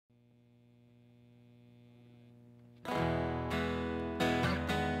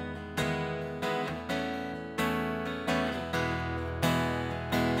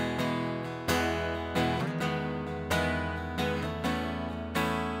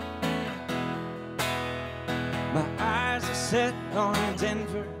My eyes are set on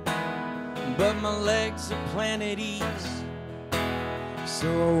Denver, but my legs are planted east.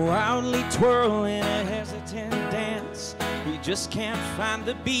 So wildly twirling a hesitant dance, we just can't find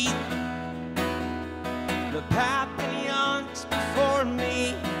the beat. The path that yawns before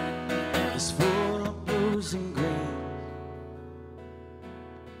me is full of blues and green.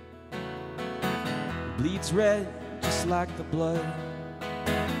 Bleeds red just like the blood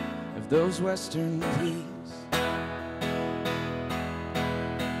of those western queens.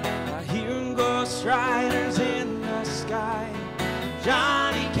 I hear ghost riders in the sky,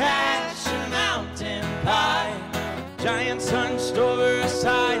 Johnny Cash and Mountain Pie, giants hunched over a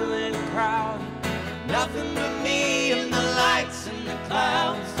silent crowd, nothing but me and the lights in the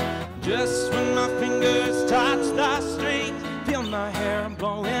clouds. Just when my fingers touch the strings, feel my hair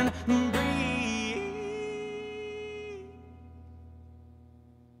blowing, breathe.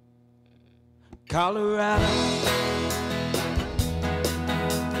 Colorado,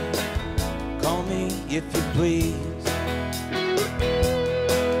 call me if you please.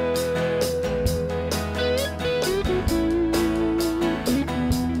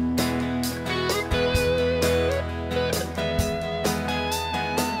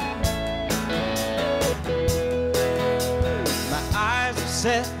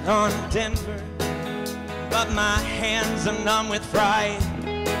 Set on Denver, but my hands are numb with fright.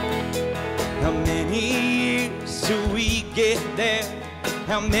 How many years till we get there?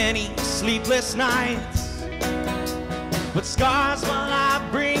 How many sleepless nights? What scars will I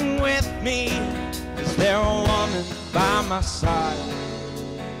bring with me? Is there a woman by my side?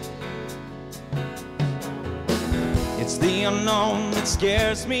 It's the unknown that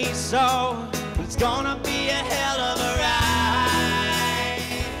scares me so. It's gonna be a hell of a ride.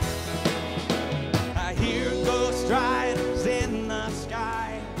 Riders in the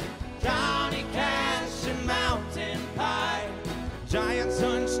sky, Johnny Cash and Mountain Pie, giants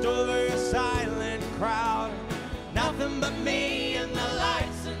hunched over a silent crowd, nothing but me and the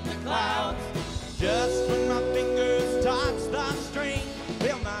lights in the clouds. Just when my fingers touch the string,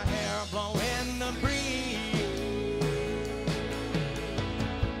 feel my hair blow in the breeze.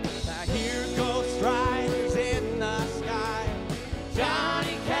 I hear ghost riders in the sky,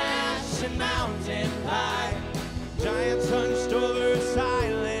 Johnny Cash and Mountain Pie, giants hunched over a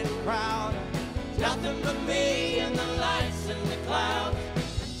silent crowd, nothing but me and the lights in the clouds.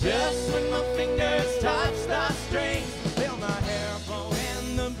 Just when my fingers touch the strings, feel my hair blow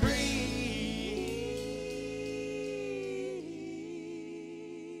in the breeze.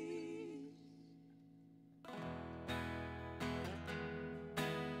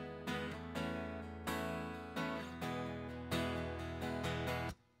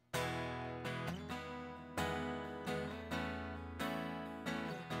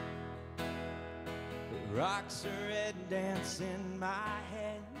 Rocks are red, dance in my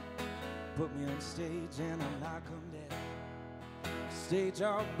head. Put me on stage and I'm knock 'em dead. Stage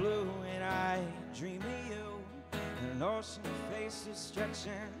all blue and I dream of you, and an ocean of faces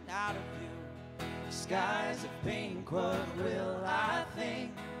stretching out of you. Skies of pink, what will I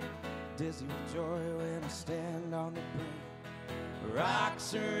think? Dizzy with joy when I stand on the brink.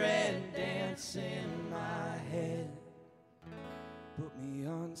 Rocks are red, dance in my head. Put me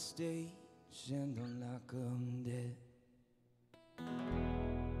on stage and I'll knock 'em dead.